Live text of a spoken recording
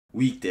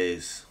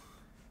Weekdays.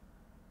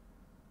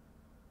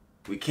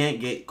 We can't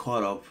get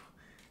caught up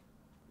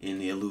in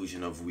the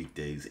illusion of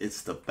weekdays.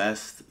 It's the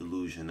best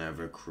illusion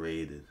ever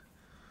created.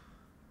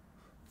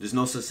 There's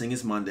no such thing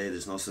as Monday.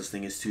 There's no such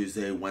thing as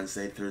Tuesday,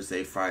 Wednesday,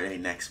 Thursday, Friday,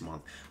 next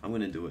month. I'm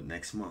going to do it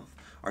next month.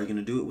 Are you going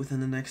to do it within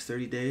the next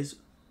 30 days?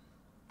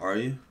 Are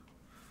you?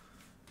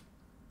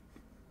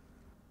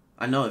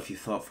 I know if you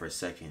thought for a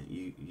second,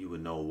 you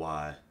would know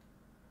why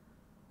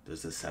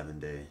there's a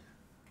 7-day.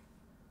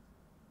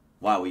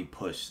 Why we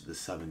push the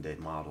 7-day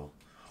model.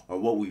 Or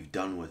what we've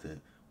done with it.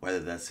 Whether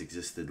that's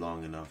existed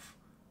long enough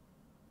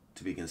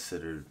to be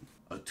considered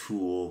a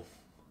tool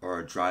or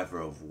a driver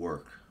of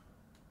work.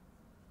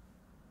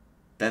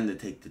 Then to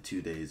take the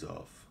 2 days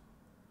off.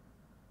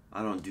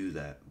 I don't do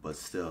that, but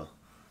still.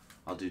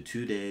 I'll do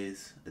 2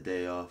 days, a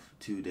day off,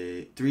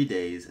 3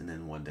 days, and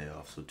then 1 day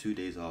off. So 2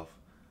 days off,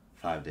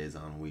 5 days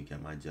on a week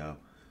at my job.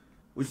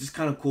 Which is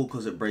kind of cool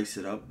because it breaks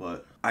it up,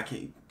 but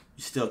you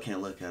still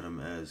can't look at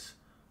them as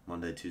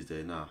Monday,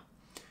 Tuesday, nah.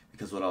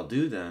 Because what I'll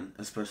do then,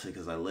 especially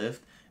because I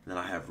lift, and then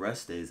I have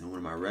rest days, and one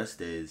of my rest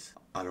days,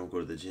 I don't go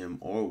to the gym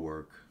or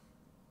work,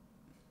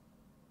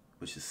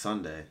 which is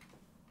Sunday.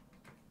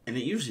 And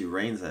it usually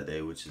rains that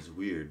day, which is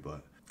weird,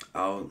 but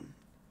I'll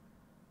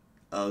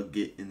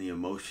get in the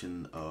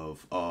emotion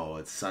of, oh,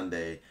 it's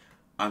Sunday,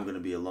 I'm going to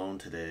be alone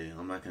today,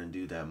 I'm not going to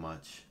do that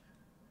much.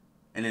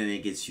 And then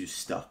it gets you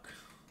stuck.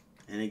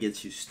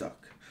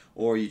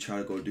 Or you try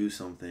to go do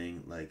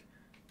something, like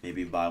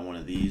maybe buy one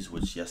of these,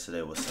 which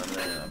yesterday was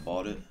Sunday and I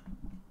bought it.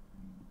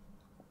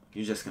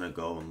 You're just going to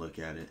go and look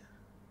at it.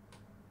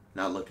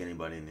 Not look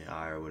anybody in the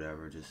eye or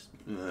whatever, just,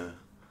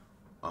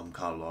 I'm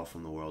cut off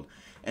from the world.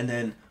 And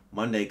then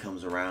Monday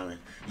comes around and,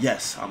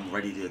 yes, I'm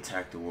ready to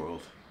attack the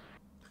world.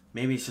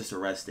 Maybe it's just a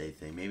rest day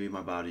thing. Maybe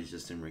my body's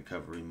just in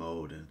recovery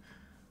mode and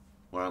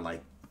we're on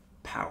like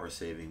power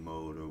saving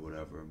mode or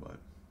whatever, but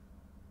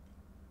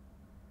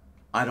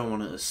I don't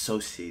want to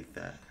associate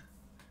that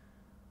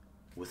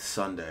with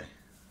Sunday.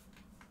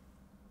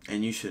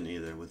 And you shouldn't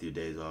either with your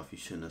days off. You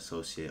shouldn't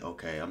associate,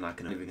 okay, I'm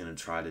not even going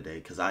to try today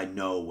because I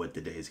know what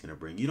the day is going to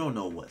bring. You don't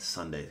know what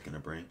Sunday is going to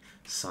bring.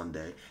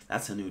 Sunday,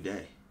 that's a new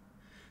day.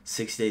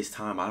 6 days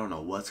time, I don't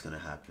know what's going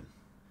to happen.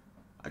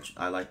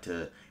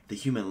 The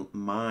human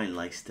mind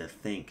likes to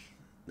think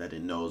that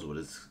it knows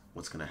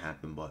what's going to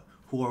happen, but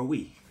who are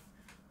we?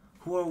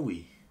 Who are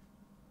we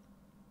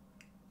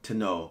to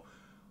know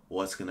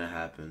what's going to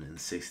happen in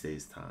 6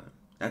 days time?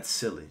 That's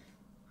silly.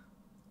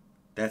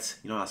 You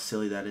know how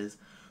silly that is?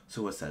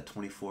 So what's that,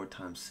 24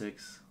 times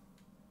 6?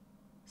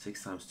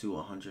 6 times 2,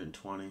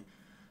 120.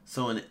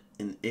 So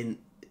in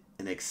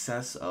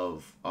excess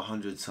of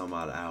 100 some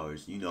odd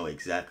hours, you know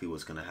exactly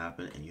what's going to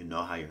happen and you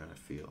know how you're going to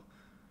feel.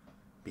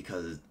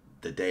 Because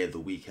the day of the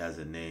week has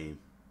a name.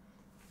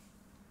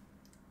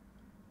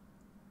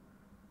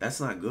 That's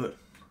not good.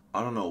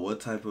 I don't know what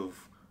type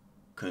of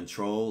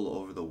control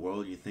over the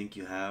world you think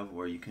you have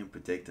where you can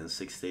predict in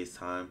 6 days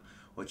time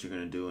what you're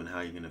going to do and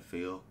how you're going to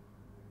feel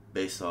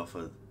based off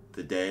of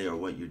the day or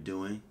what you're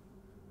doing,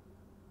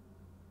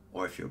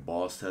 or if your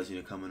boss tells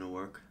you to come into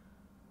work,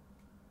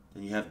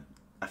 then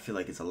I feel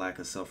like it's a lack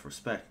of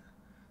self-respect.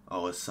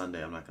 Oh, it's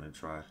Sunday, I'm not going to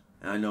try.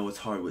 And I know it's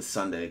hard with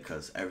Sunday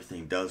because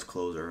everything does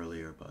close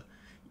earlier, but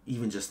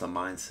even just the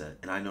mindset,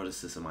 and I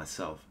noticed this in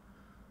myself,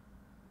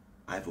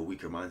 I have a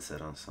weaker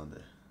mindset on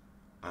Sunday.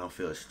 I don't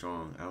feel as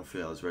strong. I don't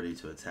feel as ready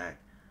to attack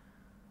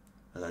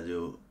as I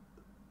do,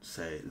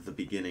 say, the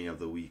beginning of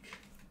the week.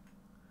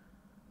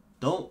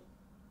 Don't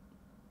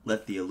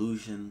let the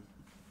illusion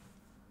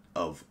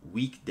of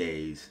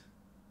weekdays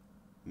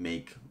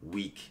make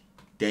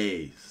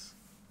weekdays.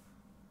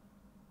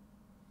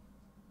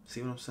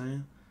 See what I'm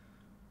saying?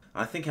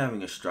 I think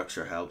having a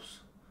structure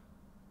helps.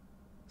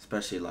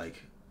 Especially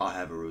like, I'll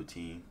have a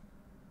routine.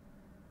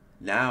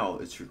 Now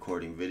it's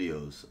recording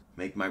videos.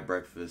 Make my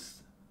breakfast,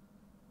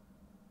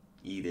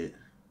 eat it,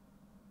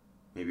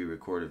 maybe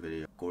record a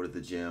video, go to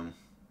the gym,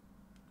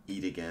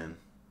 eat again,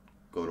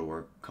 go to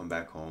work, come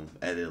back home,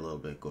 edit a little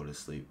bit, go to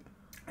sleep.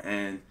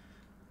 And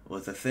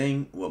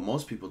what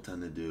most people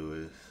tend to do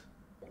is...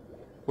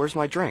 Where's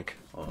my drink?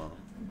 Hold on.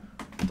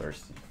 I'm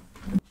thirsty.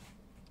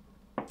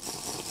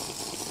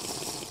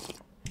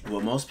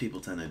 What most people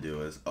tend to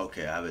do is,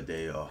 okay, I have a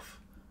day off.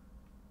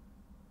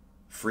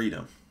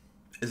 Freedom.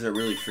 Is it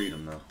really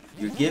freedom, though?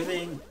 You're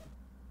giving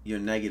your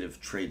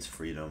negative traits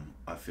freedom,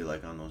 I feel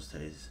like, on those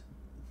days.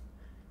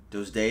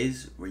 Those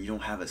days where you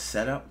don't have a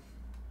setup,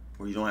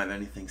 where you don't have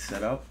anything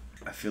set up,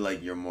 I feel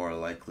like you're more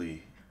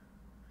likely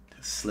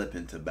to slip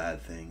into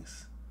bad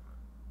things.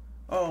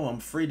 Oh, I'm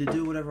free to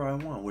do whatever I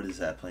want. What is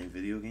that, playing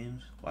video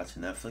games?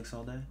 Watching Netflix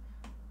all day?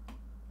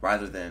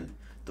 Rather than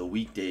the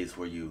weekdays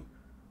where you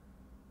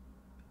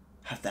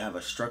have to have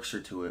a structure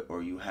to it,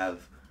 or you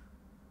have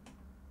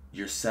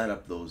your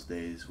setup those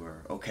days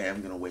where, okay, I'm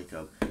going to wake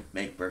up,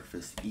 make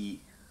breakfast,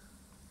 eat,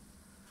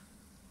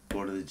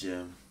 go to the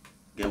gym,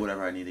 get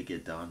whatever I need to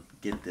get done,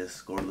 get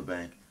this, go to the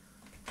bank.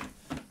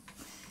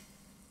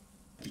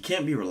 You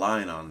can't be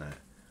relying on that.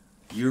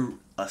 You're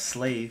a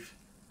slave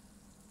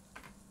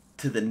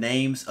to the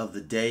names of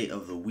the day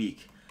of the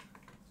week.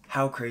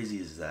 How crazy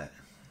is that?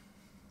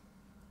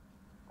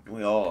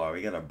 We all are.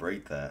 We gotta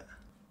break that.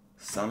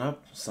 Sun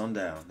up, sun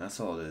down. That's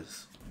all it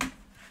is.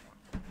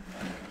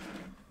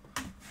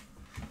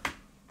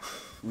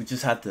 We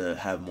just have to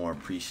have more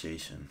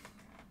appreciation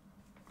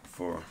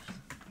for.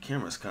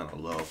 Camera's kind of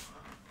low.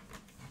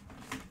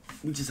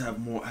 We just have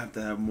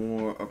to have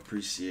more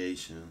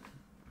appreciation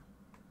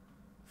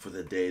for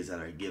the days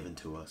that are given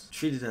to us.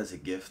 Treat it as a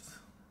gift.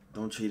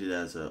 Don't treat it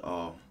as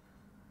oh,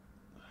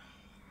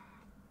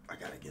 I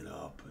gotta get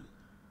up and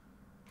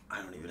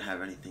I don't even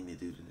have anything to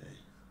do today.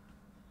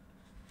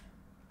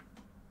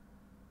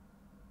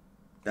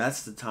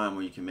 That's the time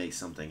where you can make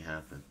something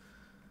happen.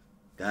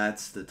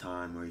 That's the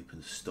time where you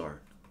can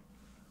start.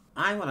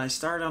 When I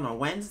start on a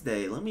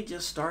Wednesday, let me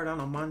just start on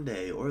a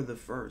Monday or the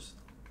 1st.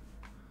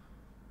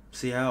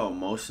 See how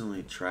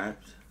emotionally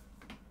trapped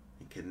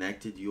and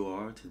connected you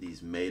are to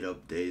these made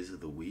up days of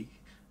the week?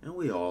 And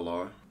we all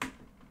are.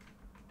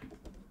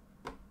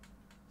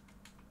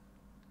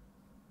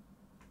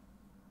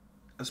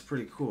 That's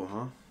pretty cool,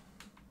 huh?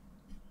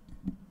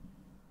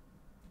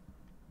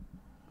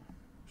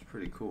 It's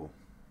pretty cool.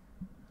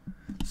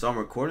 So I'm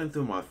recording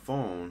through my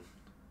phone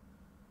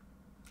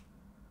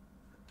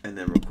and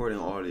then recording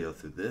audio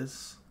through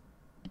this,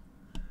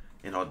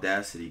 and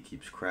Audacity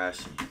keeps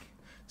crashing.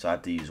 So I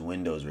have to use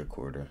Windows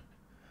Recorder.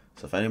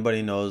 So if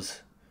anybody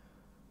knows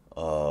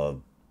a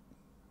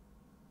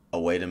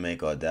way to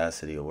make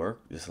Audacity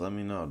work, just let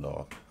me know,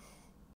 dog.